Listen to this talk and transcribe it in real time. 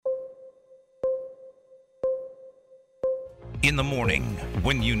In the morning,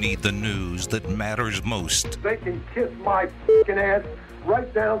 when you need the news that matters most, They can kiss my f***ing ass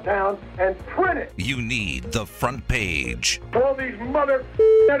right downtown and print it. you need the front page All these mother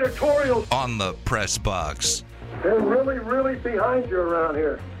editorials. on the press box. They're really, really behind you around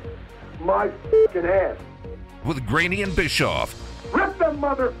here. My f***ing ass. With Graney and Bischoff. Rip them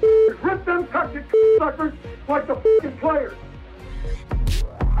mother rip them suckers like the f***ing players.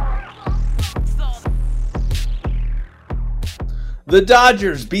 The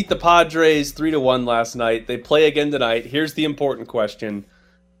Dodgers beat the Padres 3-1 last night. They play again tonight. Here's the important question.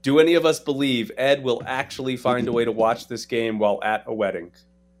 Do any of us believe Ed will actually find a way to watch this game while at a wedding?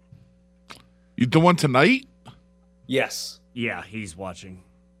 The one tonight? Yes. Yeah, he's watching.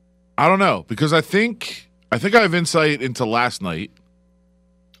 I don't know, because I think I have insight into last night.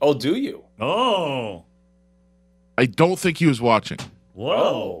 Oh, do you? Oh. I don't think he was watching.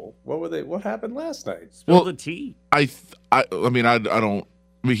 Whoa. What happened last night? Spill the tea. I mean,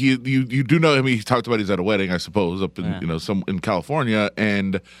 you do know him. He talked about he's at a wedding, I suppose, up in in California,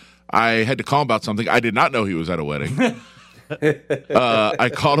 and I had to call him about something. I did not know he was at a wedding. I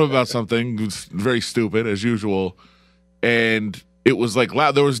called him about something. It was very stupid as usual, and it was like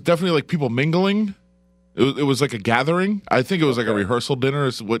loud. There was definitely like people mingling. It was like a gathering. I think it was like a rehearsal dinner.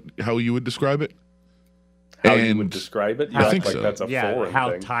 Is how you would describe it. How you would describe it? I think like so. That's a foreign how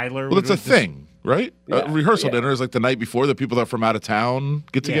thing. Tyler Well, it's a thing, right? Yeah, Rehearsal dinner is like the night before the people that are from out of town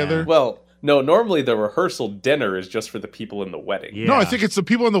get together. Well, no, normally the rehearsal dinner is just for the people in the wedding. Yeah. No, I think it's the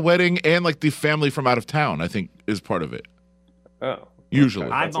people in the wedding and like the family from out of town, I think is part of it. Oh. Usually.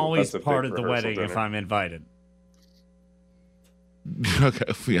 I'm That's always that's a part big of the rehearsal wedding if dinner. I'm invited. Okay.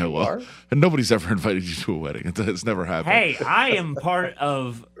 Yeah, well. And nobody's ever invited you to a wedding. It's never happened. Hey, I am part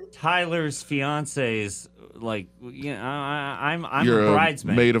of Tyler's fiance's, like, I'm You're a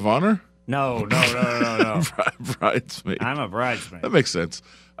bridesmaid. maid of honor? No. Bridesmaid. I'm a bridesmaid. That makes sense.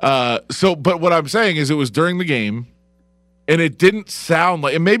 But what I'm saying is it was during the game, and it didn't sound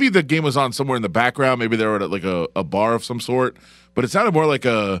like, and maybe the game was on somewhere in the background. Maybe they were at like a bar of some sort, but it sounded more like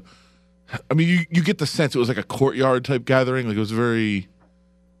you get the sense it was like a courtyard type gathering. Like it was a very,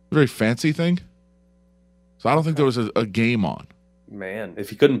 very fancy thing. So I don't think there was a game on. Man, if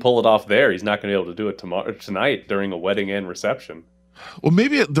he couldn't pull it off there, he's not going to be able to do it tonight during a wedding and reception.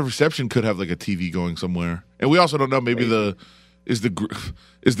 The reception could have like a TV going somewhere, and we also don't know. Maybe is the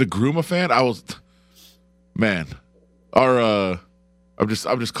groom a fan? I'm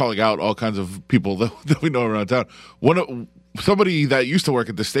just calling out all kinds of people that we know around town. Somebody that used to work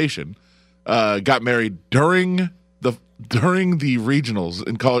at the station got married during the regionals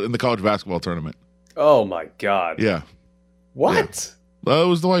in the college basketball tournament. Oh my God! Yeah, What? it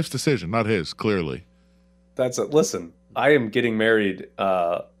was the wife's decision, not his. Clearly, Listen. I am getting married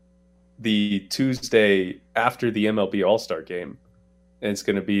the Tuesday after the MLB All-Star game, and it's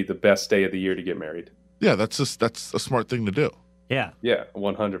going to be the best day of the year to get married. yeah, that's a smart thing to do. Yeah. Yeah,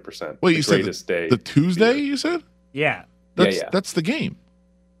 100%. Wait, the you said greatest day. the Tuesday? of the year. You said Yeah. that's the game.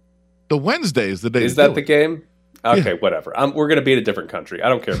 The Wednesday is the day. Is to that do the it. game? Okay, Yeah. whatever. We're going to be in a different country. I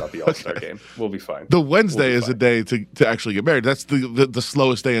don't care about the All-Star game. We'll be fine. The Wednesday We'll be is the fine. day to actually get married. That's the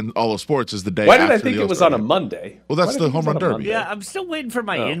slowest day in all of sports is the day. Why did I after think the it was All-Star on a game. Monday? Well, that's Why did the I think it was home run on a derby. Monday? Yeah, I'm still waiting for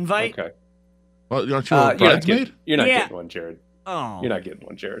my Oh, invite. Okay. Well, aren't you a You're not bridesmaid? getting Yeah. one, Jared. Oh. You're not getting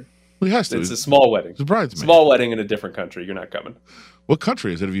one, Jared. Well, he has to. It's a small wedding. It's a bridesmaid. Small wedding in a different country. You're not coming. What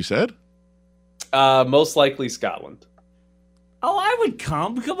country is it? Have you said? Most likely Scotland. Oh, I would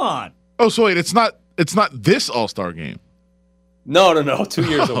come. Come on. Oh, so wait, it's not this All-Star game. No. 2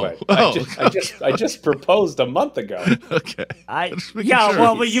 years Oh, away. oh, I just proposed a month ago. Okay. Just making Yeah, sure.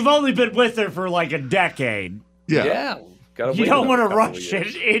 well, but you've only been with her for like a decade. Yeah. Gotta You wait don't another want to couple of rush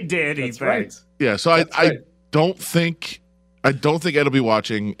years. it into anything. That's right. Yeah, so I That's right. don't think Ed will be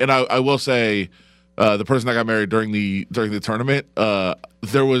watching, and I will say the person that got married during the tournament,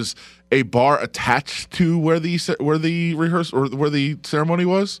 there was a bar attached to where the rehearsal or where the ceremony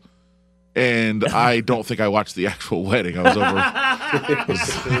was, and I don't think I watched the actual wedding. I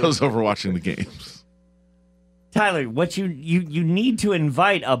was over watching the games. Tyler, what you need to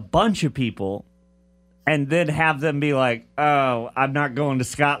invite a bunch of people and then have them be like, "Oh, I'm not going to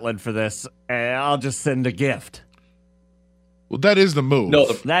Scotland for this. I'll just send a gift." Well, that is the move. No,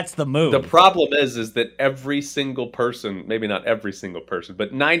 That's the move. the problem is that every single person, maybe not every single person,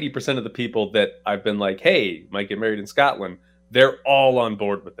 but 90% of the people that I've been like, hey, might get married in Scotland, they're all on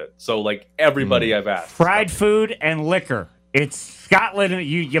board with it. So, like, everybody I've asked. Fried food and liquor. It's Scotland.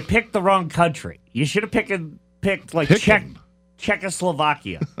 You picked the wrong country. You should have picked like Pickin'.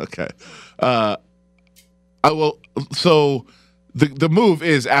 Czechoslovakia. Okay. I will. So the move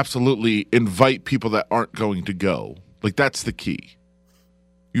is absolutely invite people that aren't going to go Like, that's the key.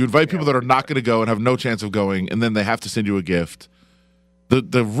 You invite people that are not going to go and have no chance of going, and then they have to send you a gift.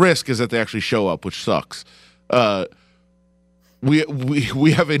 The risk is that they actually show up, which sucks.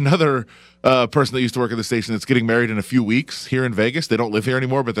 We have another person that used to work at the station that's getting married in a few weeks here in Vegas. They don't live here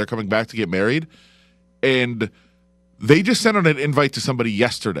anymore, but they're coming back to get married. And they just sent out an invite to somebody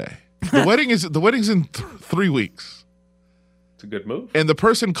yesterday. The wedding's in 3 weeks. It's a good move. And the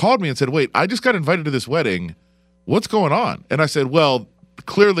person called me and said, "Wait, I just got invited to this wedding. What's going on?" And I said, "Well,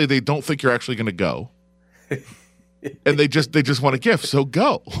 clearly they don't think you're actually going to go, and they just want a gift. So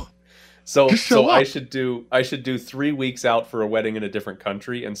go." So show up. I should do 3 weeks out for a wedding in a different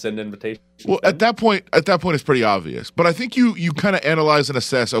country and send invitations. Well, at that point, it's pretty obvious. But I think you kind of analyze and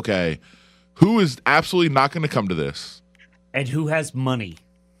assess. Okay, who is absolutely not going to come to this, And who has money?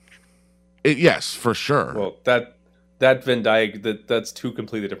 Yes, for sure. Well, that Venn diagram, that's two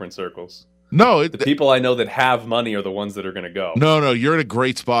completely different circles. No, The people I know that have money are the ones that are going to go. no, you're in a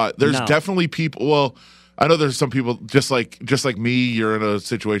great spot. There's No. definitely people. Well, I know there's some people just like me. You're in a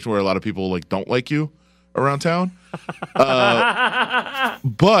situation where a lot of people like don't like you around town.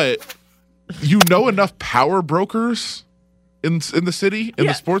 But you know enough power brokers in the city, in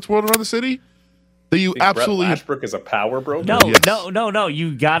the sports world around the city, that you Brett absolutely, Ashbrook is a power broker? No, Yes. no.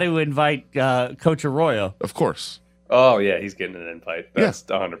 You got to invite Coach Arroyo. of course, Oh, yeah, he's getting an invite. That's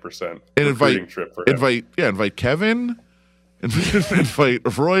 100%. and Recruiting trip for him. invite Kevin, invite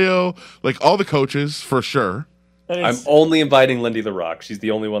Arroyo, like all the coaches for sure. I'm only inviting Lindy the Rock. She's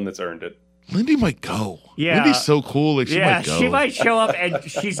the only one that's earned it. Lindy might go. Yeah. Lindy's so cool. Like she might go. she might show up and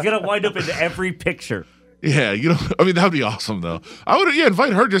she's gonna wind up in every picture. Yeah, I mean, that would be awesome, though. I would,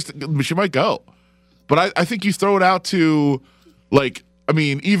 invite her. She might go. But I think you throw it out to, like, I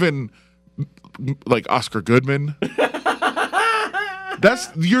mean, even like Oscar Goodman.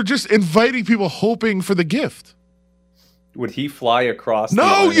 You're just inviting people hoping for the gift. Would he fly across?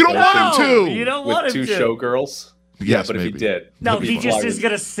 No, the you don't want Atlantic him to. You don't with want him two to. showgirls? Yes, but maybe. if he did, No, he'd he just fly is with-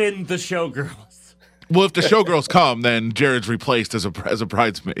 gonna send the showgirls. Well, if the showgirls come, then Jared's replaced as a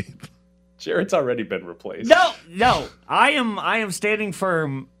bridesmaid. Jared's already been replaced. No. I am standing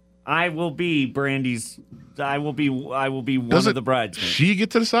firm. I will be Brandy's. I will be one Doesn't of the bridesmaids. she get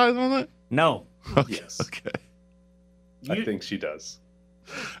to decide on that? No. Yes, Okay. I think she does.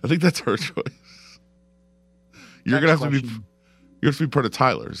 I think that's her choice. You're gonna have to be. You have to be part of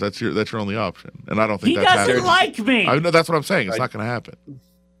Tyler's. That's your only option, and I don't think He that's doesn't happening. like me. I know that's what I'm saying. It's not going to happen.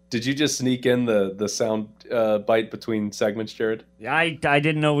 Did you just sneak in the sound bite between segments, Jared? I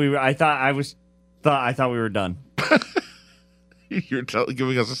didn't know we were. I thought we were done. You're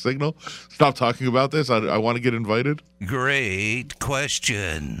giving us a signal. Stop talking about this. I want to get invited. Great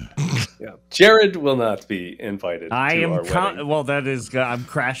question. Yeah. Jared will not be invited. I to am. our wedding. Well, that is. I'm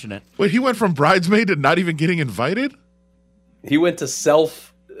crashing it. Wait, he went from bridesmaid to not even getting invited? He went to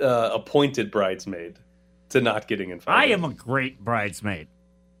self-appointed bridesmaid to not getting invited. I am a great bridesmaid.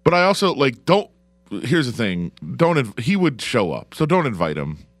 But I also don't. Here's the thing. He would show up, so don't invite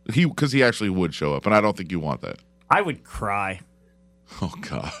him. Because he actually would show up, and I don't think you want that. I would cry. Oh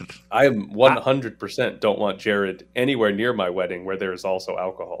God. I am 100% don't want Jared anywhere near my wedding where there is also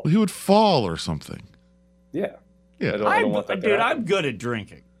alcohol. Well, he would fall or something. Yeah. Yeah. I don't want that to Dude, happen. I'm good at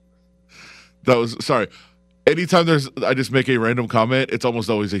drinking. Sorry. Anytime I just make a random comment, it's almost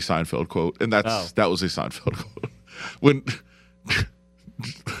always a Seinfeld quote, and that was a Seinfeld quote. When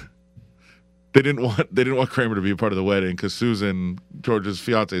they didn't want Kramer to be a part of the wedding because Susan, George's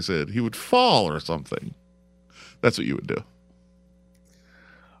fiance, said he would fall or something. That's what you would do.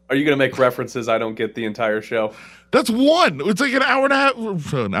 Are you going to make references I don't get the entire show? That's one. It's like an hour and a half.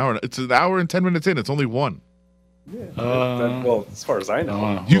 It's an hour and 10 minutes in. It's only one. Well, as far as I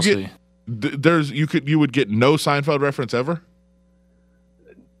know. You you would get no Seinfeld reference ever.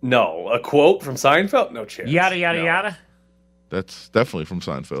 No. A quote from Seinfeld? No chance. Yada yada No. yada. That's definitely from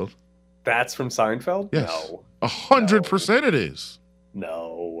Seinfeld. That's from Seinfeld? Yes. No. 100% it is.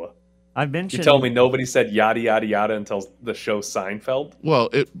 No. I You mentioned. tell me nobody said yada yada yada until the show Seinfeld? Well,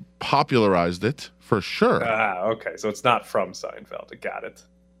 it popularized it for sure. Ah, okay. So it's not from Seinfeld. I got it.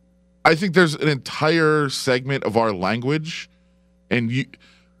 I think there's an entire segment of our language, and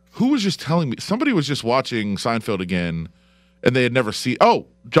who was just telling me? Somebody was just watching Seinfeld again, and they had never seen. Oh,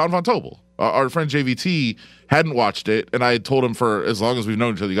 John Von Tobel, our friend JVT, hadn't watched it, and I had told him for as long as we've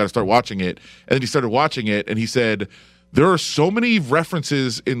known each other, you got to start watching it. And then he started watching it, and he said, there are so many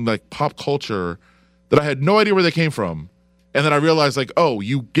references in like pop culture that I had no idea where they came from. And then I realized, like, oh,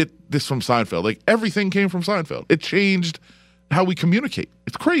 you get this from Seinfeld. Like, everything came from Seinfeld. It changed how we communicate.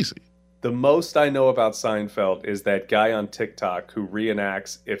 It's crazy. The most I know about Seinfeld is that guy on TikTok who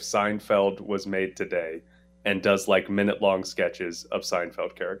reenacts if Seinfeld was made today. and does like minute-long sketches of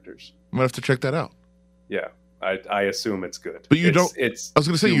Seinfeld characters. I'm gonna have to check that out. Yeah, I assume it's good. But you It's- don't. It's I was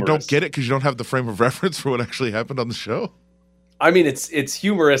gonna say you don't humorous. get it because you don't have the frame of reference for what actually happened on the show. I mean, it's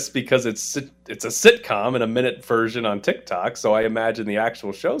humorous because it's a sitcom and a minute version on TikTok, so I imagine the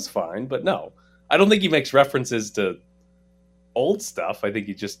actual show's fine. But no, I don't think he makes references to old stuff. I think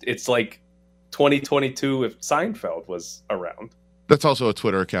it's like 2022 if Seinfeld was around. That's also a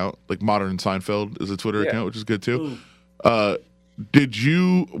Twitter account. Like Modern Seinfeld is a Twitter Yeah. account, which is good too. Ooh. Did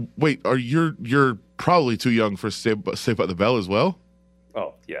you wait? You're probably too young for Saved by the Bell as well?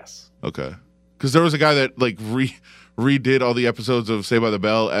 Oh yes, Okay, because there was a guy that like redid all the episodes of Saved by the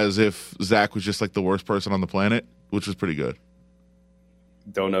Bell as if Zach was just like the worst person on the planet, which was pretty good.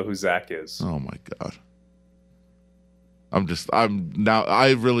 don't know who Zach is. Oh my god.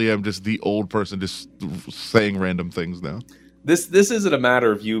 I really am just the old person just saying random things now. This isn't a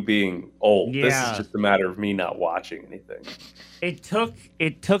matter of you being old. This Yeah. is just a matter of me not watching anything. It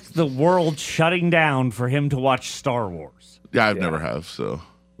took the world shutting down for him to watch Star Wars. Yeah, I Yeah. never have, so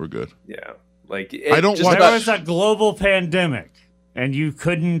we're good. Yeah, like I don't just watch- There about- was a global pandemic, and you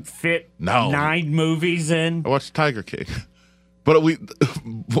couldn't fit No. 9 movies in. I watched Tiger King. But we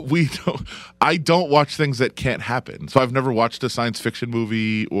don't. I don't watch things that can't happen. So I've never watched a science fiction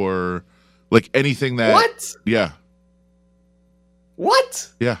movie or like anything that. What? Yeah, What?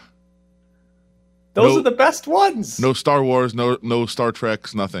 yeah. Those No- are the best ones. No Star Wars. No Star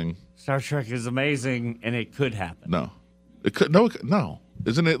Treks. Nothing. Star Trek is amazing, and it could happen. No. It could. No. No.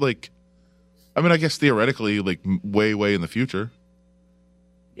 Isn't it like? I mean, I guess theoretically, like way in the future.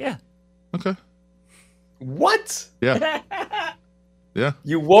 Yeah. Okay. What? Yeah. Yeah.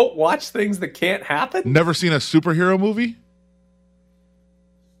 You won't watch things that can't happen? Never seen a superhero movie?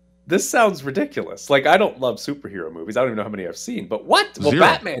 This sounds ridiculous. Like, I don't love superhero movies. I don't even know how many I've seen. But what? Well, Zero.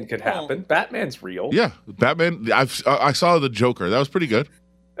 Batman could happen. Batman's real. Yeah. Batman. I saw the Joker. That was pretty good.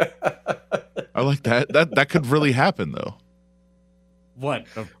 I like that. That could really happen though. What?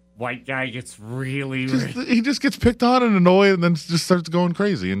 The white guy gets really. He just gets picked on and annoyed, and then just starts going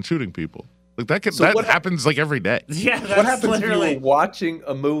crazy and shooting people. Like that what happens like every day. Yeah, that's What happens literally. if you were watching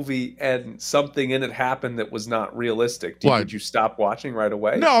a movie and something in it happened that was not realistic? Why? Would you stop watching right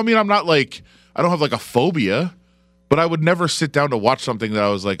away? No, I mean I'm not like I don't have like a phobia, but I would never sit down to watch something that I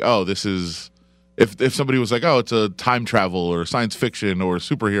was like, oh, this is. If somebody was like, oh, it's a time travel or science fiction or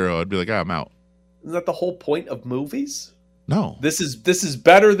superhero, I'd be like, I'm out. Isn't that the whole point of movies? No, This is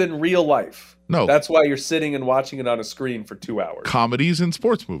better than real life. no. That's why you're sitting and watching it on a screen for 2 hours. Comedies and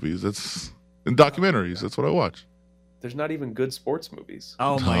sports movies. And documentaries. That's what I watch. There's not even good sports movies.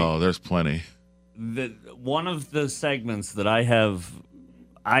 Oh my! Oh, there's plenty. One of the segments that I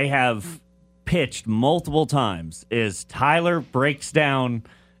have pitched multiple times is Tyler breaks down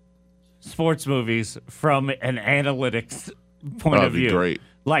sports movies from an analytics point That'd of be view. great.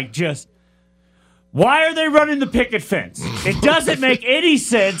 Like just why are they running the picket fence? It doesn't make any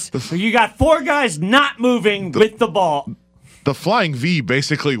sense. You got 4 guys not moving with the ball. The Flying V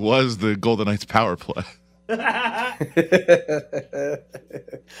basically was the Golden Knights power play.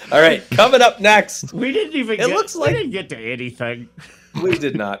 All right, coming up next. We didn't even It looks like- we didn't get to anything. We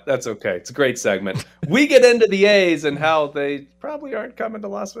did not. That's okay. It's a great segment. We get into the A's and how they probably aren't coming to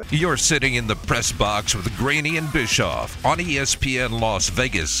Las Vegas. You're sitting in the press box with Graney and Bischoff on ESPN Las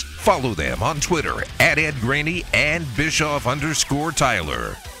Vegas. Follow them on Twitter at Ed Graney and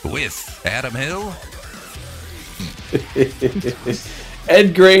Bischoff_Tyler. With Adam Hill.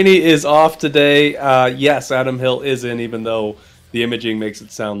 Ed Graney is off today. Yes, Adam Hill is in, even though the imaging makes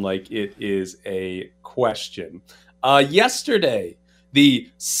it sound like it is a question. Yesterday, the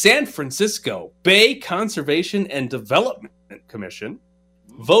San Francisco Bay Conservation and Development Commission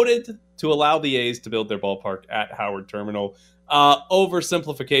voted to allow the A's to build their ballpark at Howard Terminal.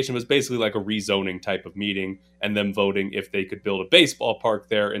 Oversimplification was basically like a rezoning type of meeting and them voting if they could build a baseball park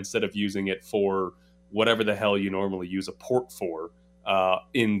there instead of using it for whatever the hell you normally use a port for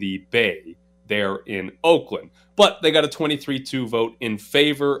in the Bay there in Oakland. But they got a 23-2 vote in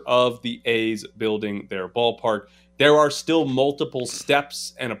favor of the A's building their ballpark. There are still multiple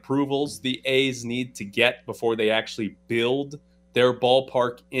steps and approvals the A's need to get before they actually build their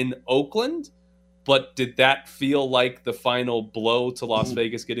ballpark in Oakland. But did that feel like the final blow to Las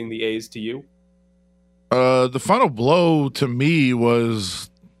Vegas getting the A's to you? The final blow to me was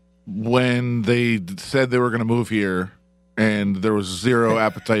when they said they were going to move here and there was zero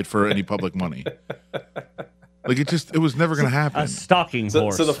appetite for any public money. Like it was never going to happen. A stalking So,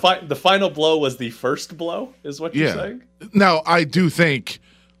 horse. so the final blow was the first blow, is what you're Yeah. saying? Now, I do think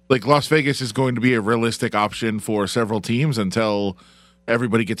like Las Vegas is going to be a realistic option for several teams until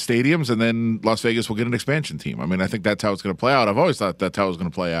everybody gets stadiums, and then Las Vegas will get an expansion team. I mean, I think that's how it's going to play out. I've always thought that's how it's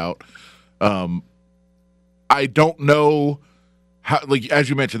going to play out. I don't know how, like as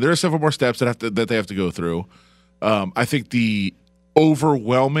you mentioned, there are several more steps that they have to go through. I think the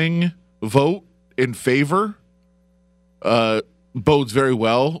overwhelming vote in favor bodes very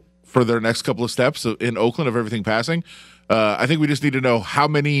well for their next couple of steps in Oakland of everything passing. I think we just need to know how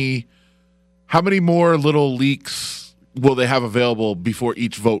many more little leaks will they have available before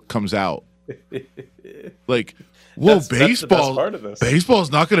each vote comes out. Like, well, that's the best part of this.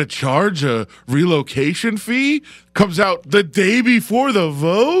 Baseball's not going to charge a relocation fee? Comes out the day before the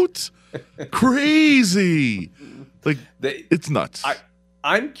vote? Crazy. Like, it's nuts.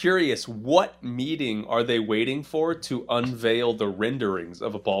 I'm curious, what meeting are they waiting for to unveil the renderings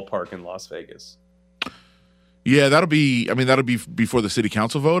of a ballpark in Las Vegas? Yeah, that'll be before the city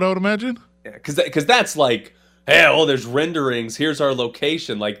council vote, I would imagine. Yeah, because that's like, hey, oh, there's renderings. Here's our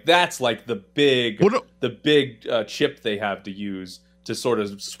location. Like that's like the big chip they have to use to sort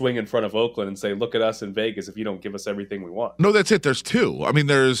of swing in front of Oakland and say, look at us in Vegas if you don't give us everything we want. No, that's it. There's two. I mean,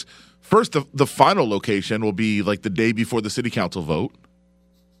 there's first the final location will be like the day before the city council vote.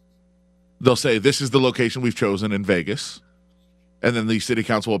 They'll say, this is the location we've chosen in Vegas. And then the city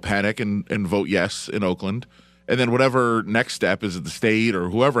council will panic and vote yes in Oakland. And then whatever next step is at the state or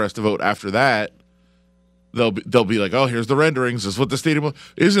whoever has to vote after that, they'll be like, oh, here's the renderings. This is what the stadium will.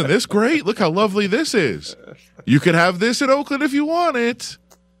 Isn't this great? Look how lovely this is. You could have this in Oakland if you want it.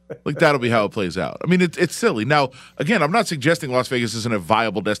 Like, that'll be how it plays out. I mean, it's silly. Now, again, I'm not suggesting Las Vegas isn't a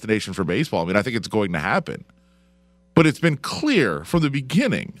viable destination for baseball. I mean, I think it's going to happen. But it's been clear from the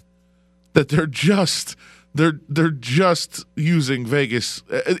beginning that they're just using Vegas.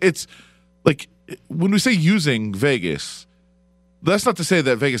 It's like when we say using Vegas, that's not to say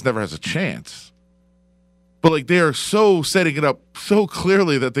that Vegas never has a chance. But like they are so setting it up so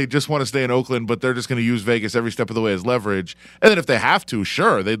clearly that they just want to stay in Oakland, but they're just going to use Vegas every step of the way as leverage. And then if they have to,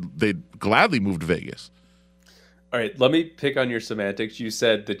 sure, they'd gladly move to Vegas. All right, let me pick on your semantics. You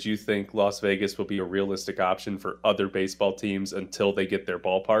said that you think Las Vegas will be a realistic option for other baseball teams until they get their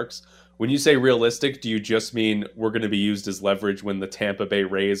ballparks. When you say realistic, do you just mean we're going to be used as leverage when the Tampa Bay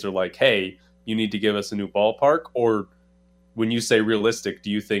Rays are like, hey, you need to give us a new ballpark? Or when you say realistic,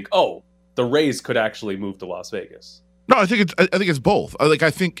 do you think, oh, the Rays could actually move to Las Vegas? No, I think it's both. I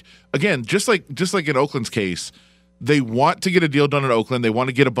think again, just like in Oakland's case, they want to get a deal done in Oakland. They want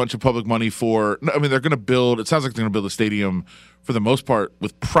to get a bunch of public money for. I mean, they're going to build. It sounds like they're going to build a stadium for the most part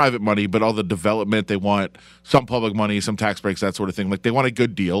with private money, but all the development they want some public money, some tax breaks, that sort of thing. Like they want a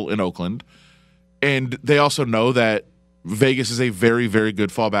good deal in Oakland, and they also know that Vegas is a very, very good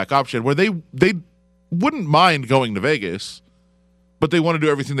fallback option where they wouldn't mind going to Vegas, but they want to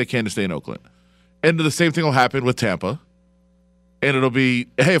do everything they can to stay in Oakland. And the same thing will happen with Tampa, and it'll be,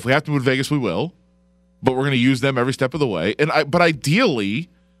 hey, if we have to move to Vegas, we will. But we're going to use them every step of the way. But ideally,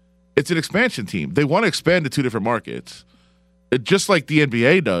 it's an expansion team. They want to expand to two different markets, just like the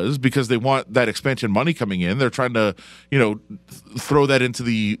NBA does, because they want that expansion money coming in. They're trying to, throw that into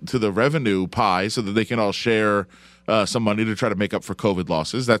the revenue pie so that they can all share some money to try to make up for COVID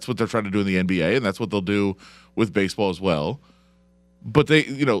losses. That's what they're trying to do in the NBA, and that's what they'll do with baseball as well. But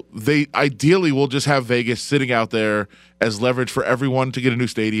they ideally will just have Vegas sitting out there as leverage for everyone to get a new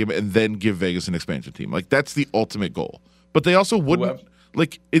stadium and then give Vegas an expansion team. Like that's the ultimate goal. But they also wouldn't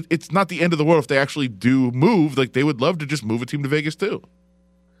it's not the end of the world if they actually do move. Like they would love to just move a team to Vegas too.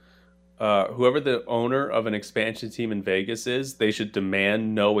 Whoever the owner of an expansion team in Vegas is, they should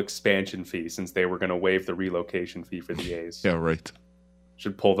demand no expansion fee since they were going to waive the relocation fee for the A's. Yeah, right.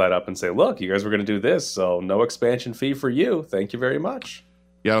 Should pull that up and say, look, you guys were going to do this, so no expansion fee for you. Thank you very much.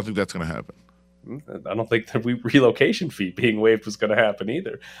 Yeah, I don't think that's going to happen. I don't think the relocation fee being waived was going to happen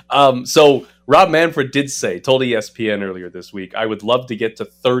either. So Rob Manfred told ESPN earlier this week, I would love to get to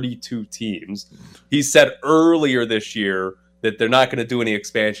 32 teams. He said earlier this year that they're not going to do any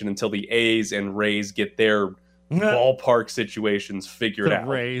expansion until the A's and Rays get their ballpark situations figured out.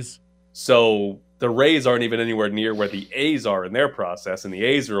 Rays. So the Rays aren't even anywhere near where the A's are in their process, and the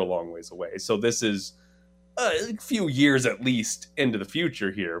A's are a long ways away. So this is a few years at least into the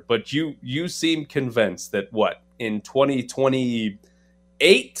future here. But you seem convinced that in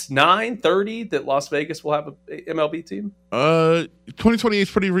 2028, 9, 30, that Las Vegas will have an MLB team? 2028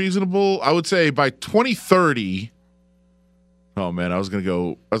 is pretty reasonable. I would say by 2030. Oh man, I was gonna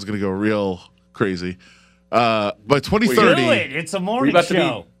go real crazy. By 2030, do it. It's a morning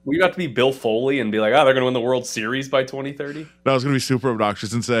show. We got to be Bill Foley and be like, they're going to win the World Series by 2030? No, I was going to be super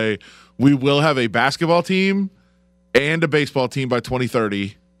obnoxious and say, we will have a basketball team and a baseball team by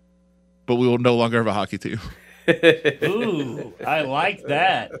 2030, but we will no longer have a hockey team. Ooh, I like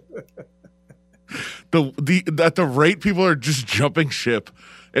that. At the rate people are just jumping ship,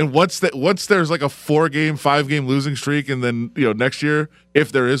 and once there's like a 4-game, 5-game losing streak, and then next year,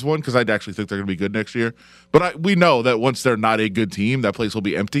 if there is one, because I'd actually think they're going to be good next year, but we know that once they're not a good team, that place will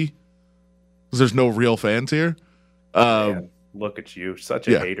be empty because there's no real fans here. Man, look at you, such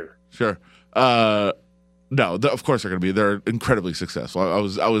a hater. Sure. No, of course they're going to be. They're incredibly successful.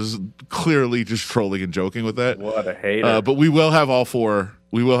 I was clearly just trolling and joking with that. What a hater! But we will have all four.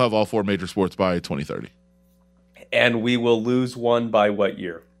 We will have all 4 major sports by 2030. And we will lose one by what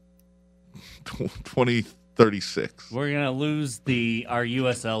year? 2036. We're gonna lose our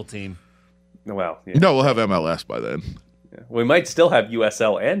USL team. Well, yeah. No, we'll have MLS by then. Yeah. We might still have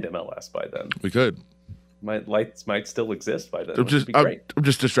USL and MLS by then. We could. Lights might still exist by then. I'm Which would be great. I'm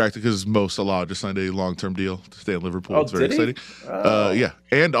just distracted because Mo Salah just signed a long-term deal to stay in Liverpool. Oh, it's very did he? exciting. Yeah,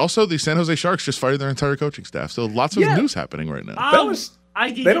 and also the San Jose Sharks just fired their entire coaching staff. So lots of news happening right now.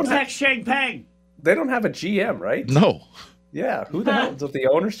 I they need don't to text Shang Peng. They don't have a GM, right? No. Yeah. Who the hell? So the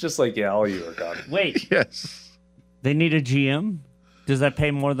owner's just like, yeah, all you are gone. Wait, Yes. they need a GM? Does that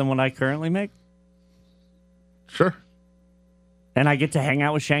pay more than what I currently make? Sure. And I get to hang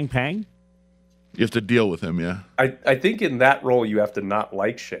out with Shang Peng? You have to deal with him. Yeah. I think in that role you have to not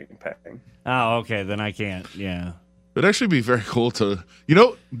like Shane Peng. Oh, okay, then I can't. Yeah. It'd actually be very cool to,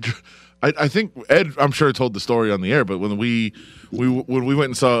 I think Ed, I'm sure, told the story on the air, but when we went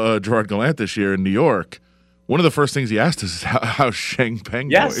and saw Gerard Gallant this year in New York, one of the first things he asked us is how's Shang Peng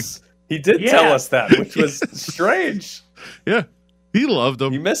doing? Yes, he did tell us that, which was strange. Yeah, he loved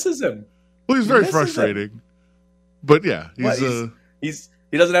him. He misses him. Well, he's very frustrating. But yeah, he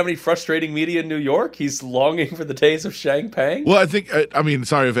doesn't have any frustrating media in New York. He's longing for the days of Shang Peng. Well, I think,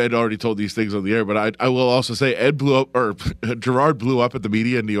 sorry if Ed already told these things on the air, but I will also say Gerard blew up at the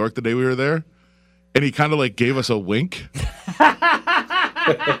media in New York the day we were there, and he kind of like gave us a wink.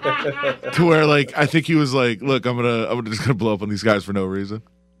 To where I think he was like, look, I'm just gonna blow up on these guys for no reason.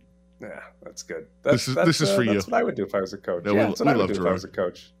 Yeah, that's good. This is for you. That's what I would do if I was a coach. Yeah, that's what I would do if I was a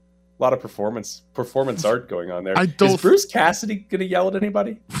coach. A lot of performance art going on there. Is Bruce Cassidy going to yell at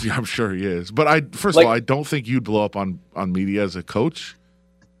anybody? Yeah, I'm sure he is. But first of all, I don't think you'd blow up on media as a coach.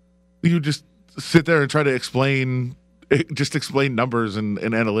 You just sit there and try to explain numbers and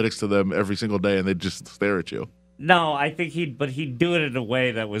analytics to them every single day, and they'd just stare at you. No, I think he'd do it in a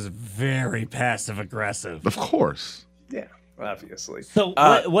way that was very passive aggressive. Of course. Yeah, obviously. So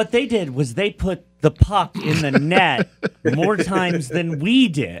what they did was they put the puck in the net more times than we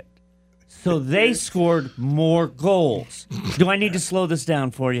did. So they scored more goals. Do I need to slow this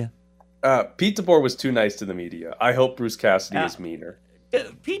down for you? Pete DeBoer was too nice to the media. I hope Bruce Cassidy is meaner.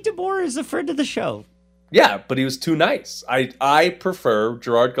 Pete DeBoer is a friend of the show. Yeah, but he was too nice. I prefer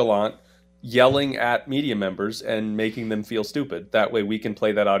Gerard Gallant yelling at media members and making them feel stupid. That way we can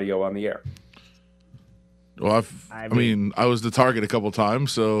play that audio on the air. Well, I was the target a couple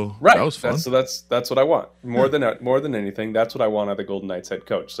times, so right. That was fun. That's what I want. More than anything, that's what I want out of the Golden Knights head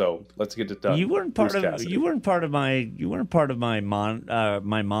coach. So let's get it done. You weren't part of my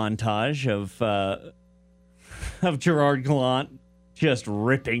montage of Gerard Gallant just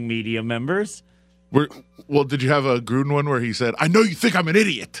ripping media members. Well, did you have a Gruden one where he said, "I know you think I'm an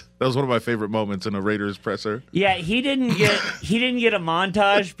idiot"? That was one of my favorite moments in a Raiders presser. Yeah, he didn't get a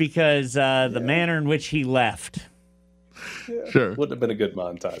montage because the manner in which he left. Yeah, sure, wouldn't have been a good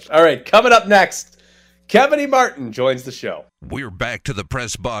montage. All right, coming up next, Kevin E. Martin joins the show. We're back to the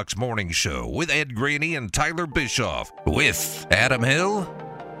Press Box Morning Show with Ed Graney and Tyler Bischoff with Adam Hill.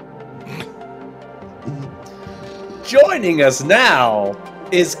 Joining us now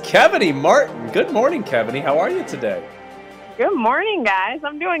is Kevin E. Martin. Good morning, Kevin E. How are you today? Good morning, guys.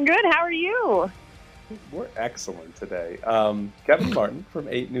 I'm doing good. How are you? We're excellent today. Kevin E. Martin from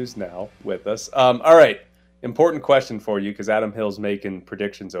 8 News Now with us. All right, important question for you because Adam Hill's making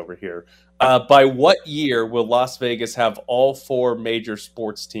predictions over here. By what year will Las Vegas have all 4 major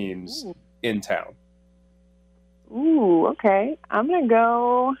sports teams in town? Ooh, okay. I'm going to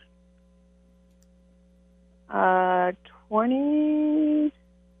go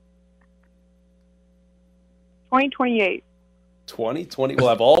 2028. 2020. We'll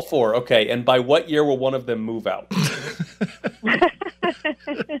have all 4. Okay, and by what year will one of them move out?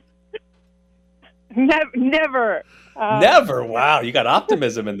 Never. Never. Wow, you got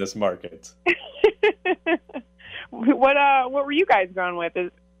optimism in this market. What were you guys going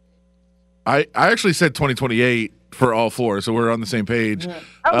with? I actually said 2028 for all 4, so we're on the same page.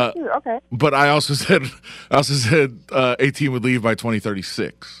 Oh, shoot, okay. But I also said a team would leave by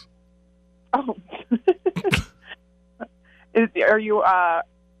 2036. Oh. Are you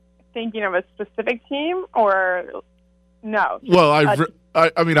thinking of a specific team or no? Well,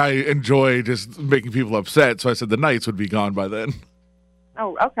 I mean, I enjoy just making people upset, so I said the Knights would be gone by then.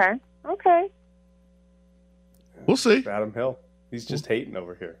 Oh, okay. Okay. We'll see. Adam Hill. He's just hating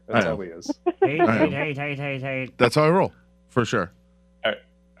over here. That's all he is. Hate. That's how I roll, for sure.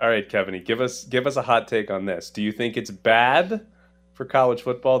 All right, Kevin, give us a hot take on this. Do you think it's bad for college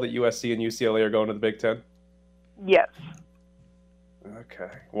football that USC and UCLA are going to the Big Ten? Yes. Okay.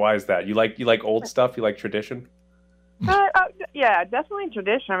 Why is that? You like old stuff? You like tradition? Yeah, definitely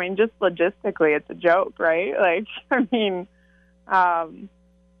tradition. I mean, just logistically, it's a joke, right? Like, I mean,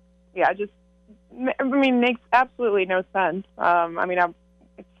 makes absolutely no sense. I mean,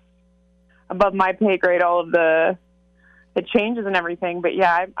 it's above my pay grade, all of the changes and everything. But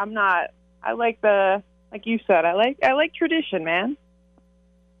yeah, I'm not. I like like you said, I like tradition, man.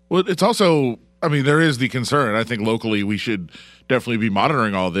 Well, it's also, I mean, there is the concern. I think locally we should definitely be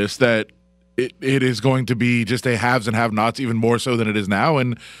monitoring all this, that it is going to be just a haves and have-nots even more so than it is now.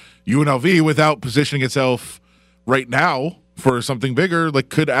 And UNLV, without positioning itself right now for something bigger, like,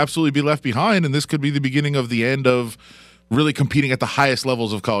 could absolutely be left behind. And this could be the beginning of the end of really competing at the highest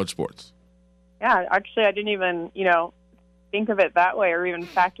levels of college sports. Yeah, actually, I didn't even, think of it that way or even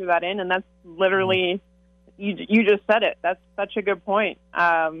factor that in. And that's literally, you just said it. That's such a good point.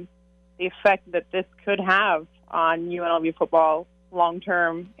 The effect that this could have on UNLV football long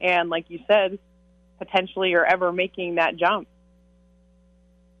term, and like you said, potentially you're ever making that jump.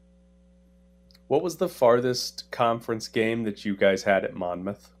 What was the farthest conference game that you guys had at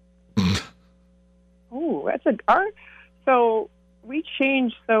Monmouth? Oh, so we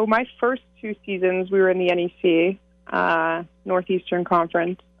changed. So my first 2 seasons, we were in the NEC, Northeastern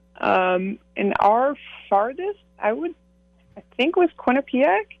Conference. And our farthest, I think, was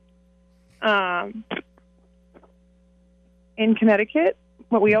Quinnipiac, in Connecticut.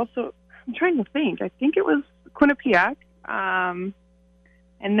 But we also, I'm trying to think, I think it was Quinnipiac.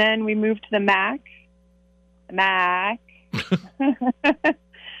 And then we moved to the MAC.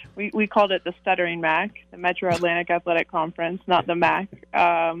 We called it the Stuttering MAC, the Metro Atlantic Athletic Conference, not the MAC.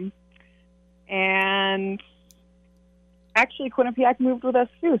 And actually, Quinnipiac moved with us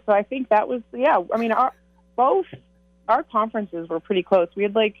too. So I think that was, I mean, both our conferences were pretty close. We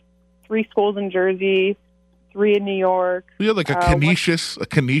had like 3 schools in Jersey, 3 in New York. We had like a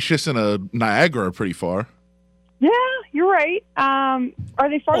Canisius and a Niagara are pretty far. Yeah, you're right. Are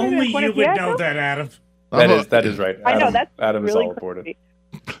they farther than Quinnipiac? Only you would know that, Adam. That is right. I know, that's Adam really is all aboard it.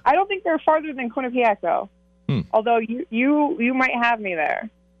 I don't think they're farther than Quinnipiac, though. Although you might have me there.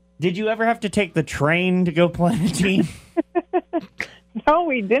 Did you ever have to take the train to go play a team? No,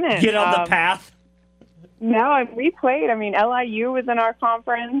 we didn't. Get on the path? No, and we played. I mean, LIU was in our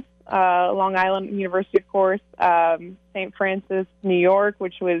conference, Long Island University, of course, St. Francis, New York,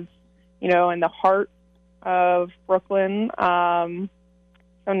 which was, in the heart of Brooklyn. So,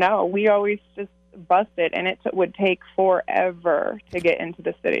 no, we always just busted, and it would take forever to get into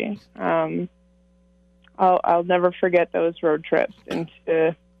the city. I'll never forget those road trips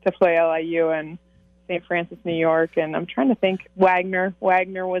to play LIU and St. Francis, New York, and I'm trying to think. Wagner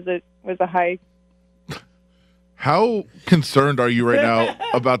was a hike. How concerned are you right now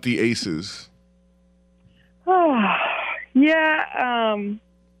about the Aces? Yeah,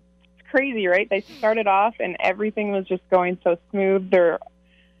 it's crazy, right? They started off and everything was just going so smooth.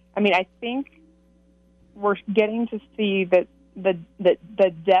 I think we're getting to see that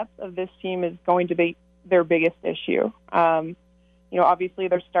the depth of this team is going to be their biggest issue. Obviously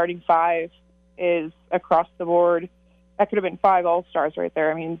their starting 5 is across the board. That could have been 5 All-Stars right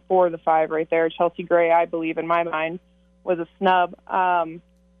there. I mean, 4 of the 5 right there. Chelsea Gray, I believe, in my mind, was a snub.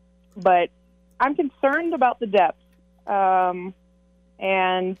 But I'm concerned about the depth.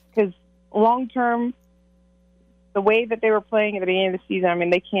 And because long-term, the way that they were playing at the beginning of the season, I mean,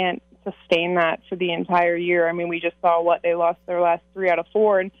 they can't sustain that for the entire year. I mean, we just saw they lost their last 3 out of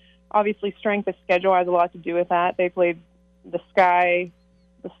 4. And obviously strength of schedule has a lot to do with that. They played the Sky,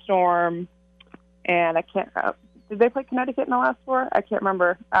 the Storm, and I can't... did they play Connecticut in the last 4? I can't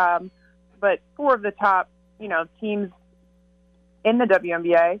remember. But 4 of the top, teams in the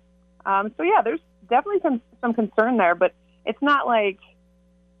WNBA. So, yeah, there's definitely some concern there, but it's not like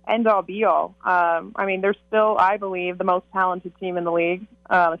end-all, be-all. They're still, I believe, the most talented team in the league,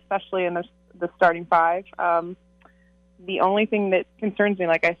 especially in the starting 5. The only thing that concerns me,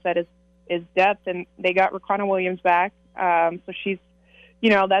 like I said, is depth, and they got Rakana Williams back. So she's,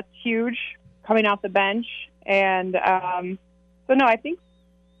 that's huge coming off the bench. And so, no, I think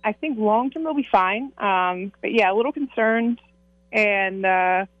long term they'll be fine. But yeah, a little concerned. And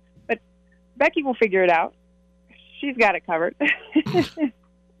but Becky will figure it out. She's got it covered.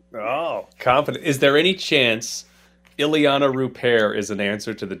 Oh, confident. Is there any chance Ileana Rupert is an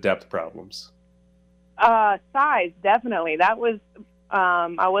answer to the depth problems? Size, definitely. That was,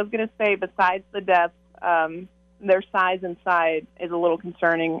 I was going to say, besides the depth, their size inside is a little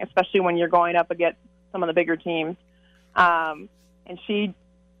concerning, especially when you're going up against some of the bigger teams. And she,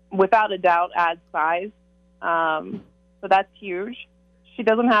 without a doubt, adds size. So that's huge. She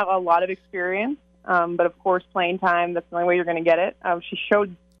doesn't have a lot of experience, but of course, playing time, that's the only way you're going to get it. She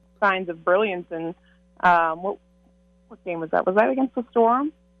showed signs of brilliance in, what game was that? Was that against the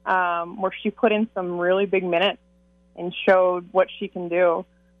Storm? Where she put in some really big minutes and showed what she can do.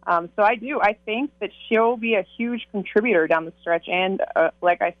 So I think that she'll be a huge contributor down the stretch, and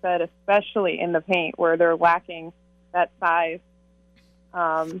like I said, especially in the paint where they're lacking that size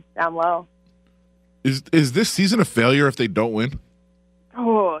down low. Is this season a failure if they don't win?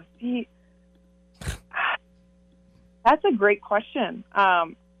 Oh, that's a great question.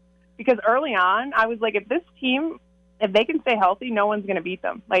 Because early on, I was like, if this team, if they can stay healthy, no one's going to beat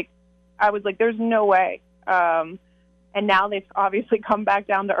them. Like, I was like, there's no way. And now they've obviously come back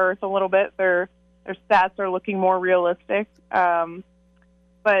down to earth a little bit. Their stats are looking more realistic. But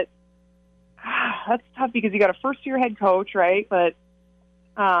that's tough because you got a first-year head coach, right? But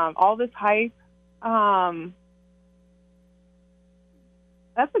all this hype. That's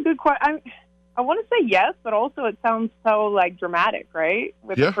a good question. I want to say yes, but also it sounds so like dramatic, right?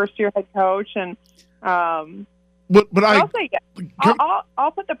 With the first-year head coach, and but I'll say yes.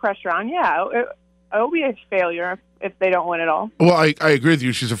 I'll put the pressure on. Yeah, it'll be a failure if they don't win it all. Well, I agree with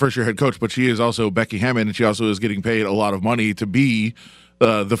you. She's a first-year head coach, but she is also Becky Hammond, and she also is getting paid a lot of money to be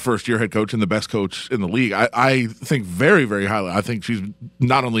the first-year head coach and the best coach in the league. I think very, very highly. I think she's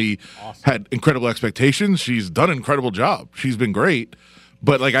not only had incredible expectations, she's done an incredible job. She's been great.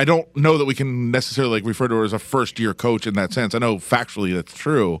 But, like, I don't know that we can necessarily, like, refer to her as a first-year coach in that sense. I know factually that's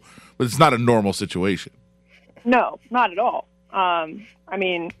true, but it's not a normal situation. No, not at all. I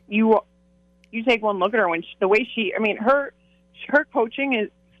mean, you take one look at her when the way she, I mean, her coaching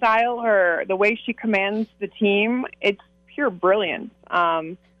style, the way she commands the team, it's pure brilliance.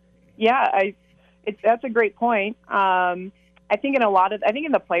 That's a great point. I think in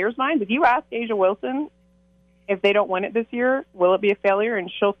the players' minds, if you ask A'ja Wilson if they don't win it this year, will it be a failure? And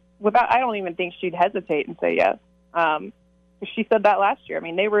I don't even think she'd hesitate and say yes. Because she said that last year. I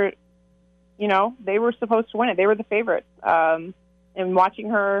mean, they were supposed to win it. They were the favorites. And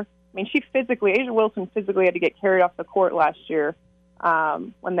watching her, I mean, A'ja Wilson physically had to get carried off the court last year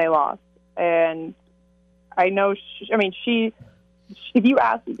when they lost. And I know, if you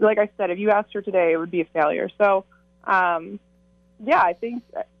ask, like I said, if you asked her today, it would be a failure. So, I think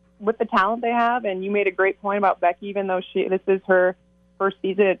with the talent they have, and you made a great point about Becky, even though this is her first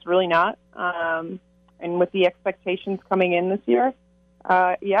season, it's really not. And with the expectations coming in this year,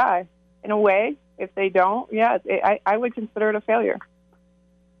 in a way, if they don't, I would consider it a failure.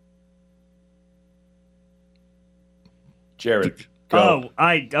 Jared, go.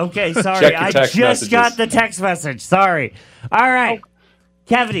 Okay, sorry. I just got the text message. Sorry. All right.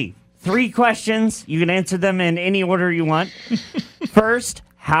 Kevin, 3 questions. You can answer them in any order you want. First,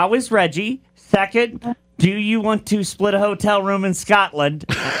 how is Reggie? Second, do you want to split a hotel room in Scotland?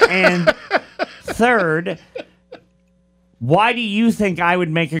 And third, why do you think I would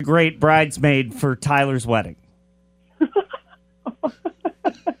make a great bridesmaid for Tyler's wedding?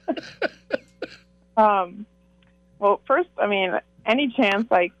 Well, first, I mean, any chance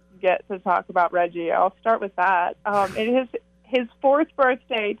I get to talk about Reggie, I'll start with that. It is his 4th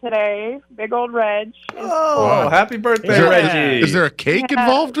birthday today. Big old Reg. Oh, happy birthday, Reggie. Is there a cake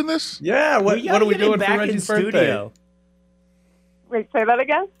involved in this? Yeah, what are we doing for Reggie's birthday? Wait, say that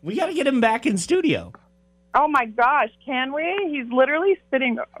again? We got to get him back in studio. Oh, my gosh, can we? He's literally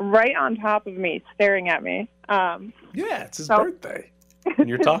sitting right on top of me, staring at me. It's his birthday. And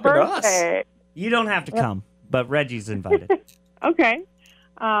you're talking to us. You don't have to come, but Reggie's invited. Okay.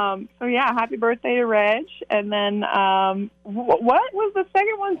 Happy birthday to Reg. And then what was the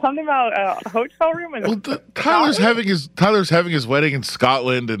second one? Something about a hotel room? Tyler's having his wedding in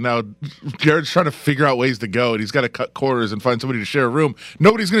Scotland, and now Jared's trying to figure out ways to go, and he's got to cut corners and find somebody to share a room.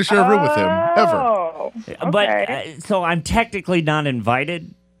 Nobody's going to share a room with him, ever. Okay. But so I'm technically not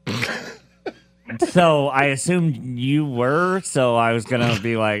invited. So I assumed you were, so I was going to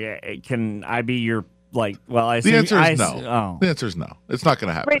be like, can I be your, like, well, I assume... The answer is no. Oh. The answer is no. It's not going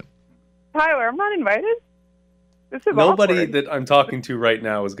to happen. Wait, Tyler, I'm not invited? This is Nobody awkward. that I'm talking to right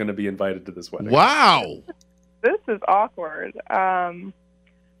now is going to be invited to this wedding. Wow. This is awkward. So,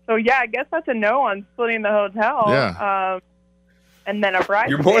 I guess that's a no on splitting the hotel. Yeah. And then a bride.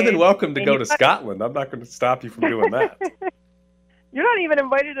 You're more than welcome to go to Scotland. I'm not going to stop you from doing that. You're not even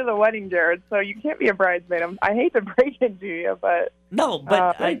invited to the wedding, Jared, so you can't be a bridesmaid. I hate to break it to you, but No,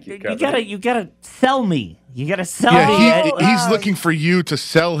 but thank you, you Kevin. gotta sell me. You gotta sell me. Yeah, Oh, he's looking for you to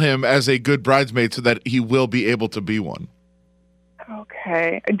sell him as a good bridesmaid so that he will be able to be one.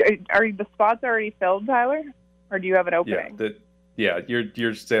 okay. Are the spots already filled, Tyler, or do you have an opening?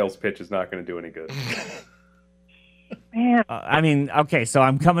 Your sales pitch is not going to do any good. Man, I mean, okay, so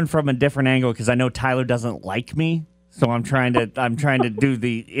I'm coming from a different angle because I know Tyler doesn't like me. So I'm trying to do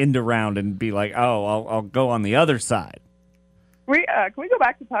the end around and be like, oh, I'll go on the other side. can we go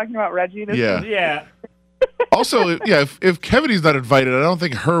back to talking about Reggie? Yeah. Yeah. Also, yeah, if Keviny's not invited, I don't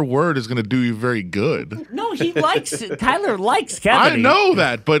think her word is going to do you very good. No, he likes Tyler likes Kevin. I know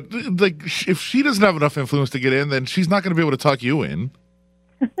that, but like, if she doesn't have enough influence to get in, then she's not going to be able to talk you in.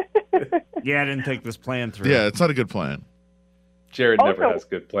 Yeah, I didn't think this plan through. Yeah, it's not a good plan. Jared never Also- has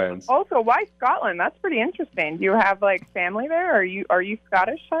good plans. Also, why Scotland? That's pretty interesting. Do you have like family there? Are you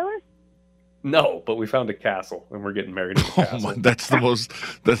Scottish, Tyler? No, but we found a castle, and we're getting married in the Oh castle. my, that's the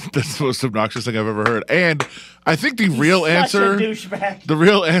most obnoxious thing I've ever heard. And I think the He's real such a answer,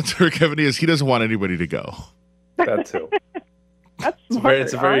 douchebag. Kevin, is he doesn't want anybody to go. That too. That's It's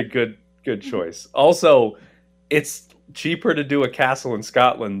smart. a very good choice. Also, it's cheaper to do a castle in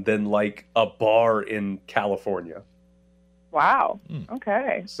Scotland than like a bar in California. Wow.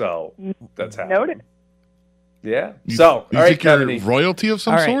 Okay. So that's happening. Noted. Yeah. You, So, you all right, think you're Kevin. royalty of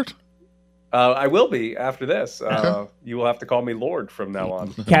some All right. sort? I will be after this. Okay. You will have to call me Lord from now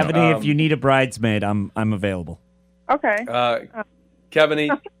on. Cavity, if you need a bridesmaid, I'm available. Okay.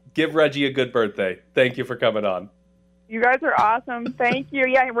 Kevin, give Reggie a good birthday. Thank you for coming on. You guys are awesome. Thank you.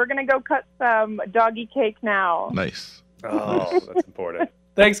 Yeah, we're gonna go cut some doggy cake now. Nice. Oh, that's important.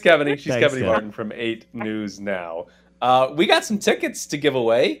 Thanks, Kevin. She's Thanks, Kevin Kev. Martin from 8 News Now. We got some tickets to give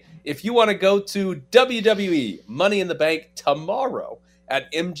away. If you want to go to WWE Money in the Bank tomorrow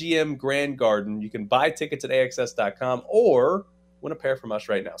at MGM Grand Garden, you can buy tickets at AXS.com or win a pair from us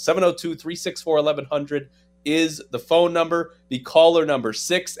right now. 702-364-1100 is the phone number. Be caller number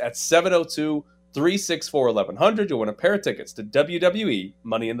 6 at 702-364-1100. You'll win a pair of tickets to WWE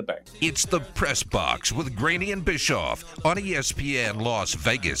Money in the Bank. It's the Press Box with Graney and Bischoff on ESPN Las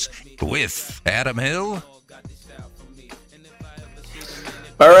Vegas with Adam Hill.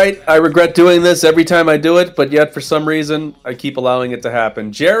 All right, I regret doing this every time I do it, but yet for some reason I keep allowing it to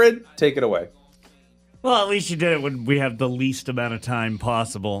happen. Jared, take it away. Well, at least you did it when we have the least amount of time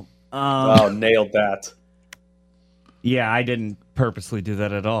possible. Oh, nailed that. Yeah, I didn't purposely do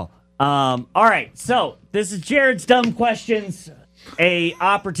that at all. All right, so this is Jared's Dumb Questions, a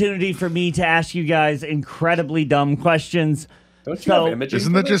opportunity for me to ask you guys incredibly dumb questions. Don't you So- have imaging?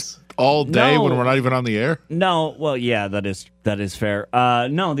 Isn't for that this? just all day No. when we're not even on the air? No, well, yeah, that is fair.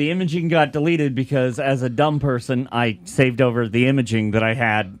 No, the imaging got deleted because as a dumb person, I saved over the imaging that I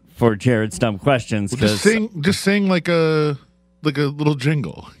had for Jared's Dumb Questions. Well, just sing like a little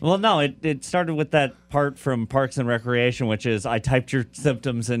jingle. Well, no, it started with that part from Parks and Recreation, which is I typed your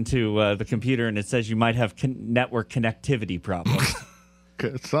symptoms into the computer and it says you might have network connectivity problems. Okay,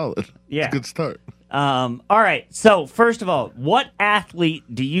 it's solid. Yeah. It's a good start. All right. So first of all, what athlete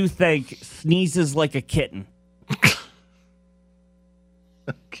do you think sneezes like a kitten?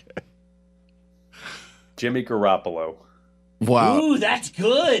 Jimmy Garoppolo. Wow. Ooh, that's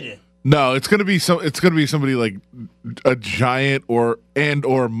good. No, it's gonna be somebody like a giant or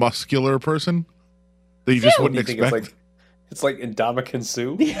muscular person that you just What do wouldn't you think expect. it's like Ndamukong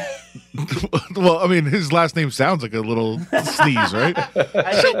Suh? Well, I mean, his last name sounds like a little sneeze, right?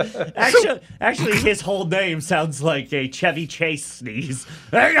 Actually, his whole name sounds like a Chevy Chase sneeze.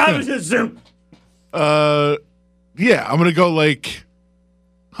 Yeah, I'm gonna go like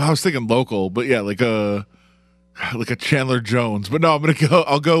I was thinking local, but yeah, like a Chandler Jones. But no,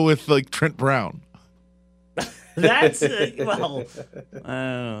 I'll go with like Trent Brown. That's well,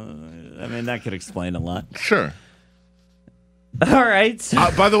 I mean that could explain a lot. Sure. All right, so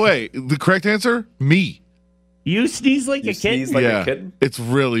By the way, the correct answer, me. you sneeze like You a kitten. sneeze like yeah, a kitten? it's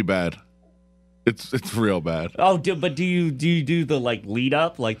really bad. It's real bad. Oh, but do you do the like lead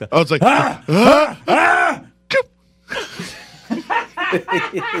up like the? Oh, it's like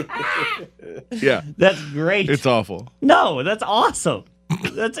yeah, That's great. it's awful. No, that's awesome.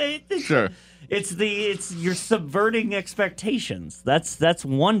 That's it. Sure. It's you're subverting expectations. That's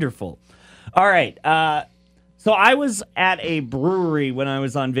wonderful. All right. So I was at a brewery when I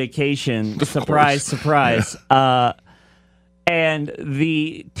was on vacation. Surprise, surprise. And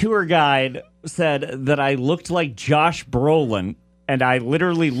the tour guide said that I looked like Josh Brolin, and I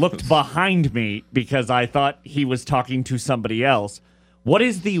literally looked behind me because I thought he was talking to somebody else. What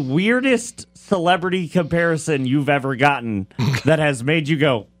is the weirdest celebrity comparison you've ever gotten that has made you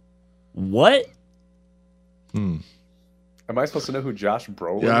go, what? Am I supposed to know who Josh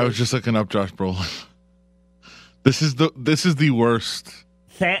Brolin is? Yeah, I was just looking up Josh Brolin. This is the worst.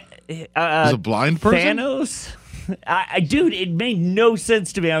 Is a blind person? Thanos? Dude, it made no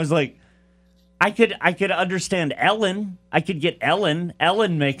sense to me. I was like, I could understand Ellen. I could get Ellen.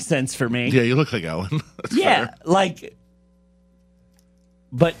 Ellen makes sense for me. Yeah, you look like Ellen. That's Yeah, fair. like,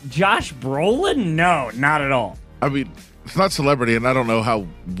 but Josh Brolin? No, not at all. I mean, it's not celebrity, and I don't know how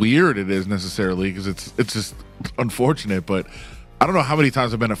weird it is necessarily because it's just unfortunate. But I don't know how many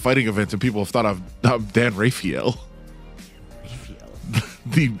times I've been at fighting events and people have thought I'm Dan Raphael,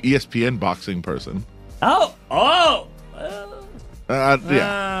 the ESPN boxing person. Yeah,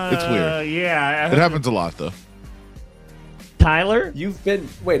 It's weird. Yeah, It happens a lot though. Tyler,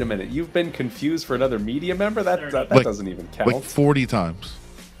 Wait a minute. You've been confused for another media member? That Like- doesn't even count. Like 40 times.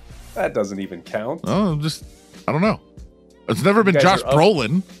 That doesn't even count. Oh, I don't know. It's never been guys Josh are up-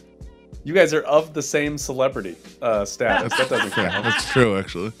 Brolin. You guys are of the same celebrity status. That doesn't Yeah, count. that's true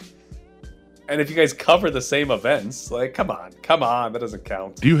actually. And if you guys cover the same events, like, come on, that doesn't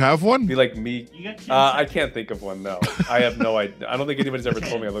count. Do you have one? Be like me. You got 10 I can't think of one. No, I have no idea. I don't think anybody's ever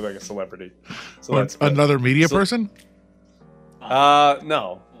told me I look like a celebrity. So Or that's good. another media So- person?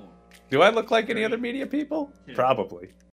 No. Do I look like any other media people? Probably.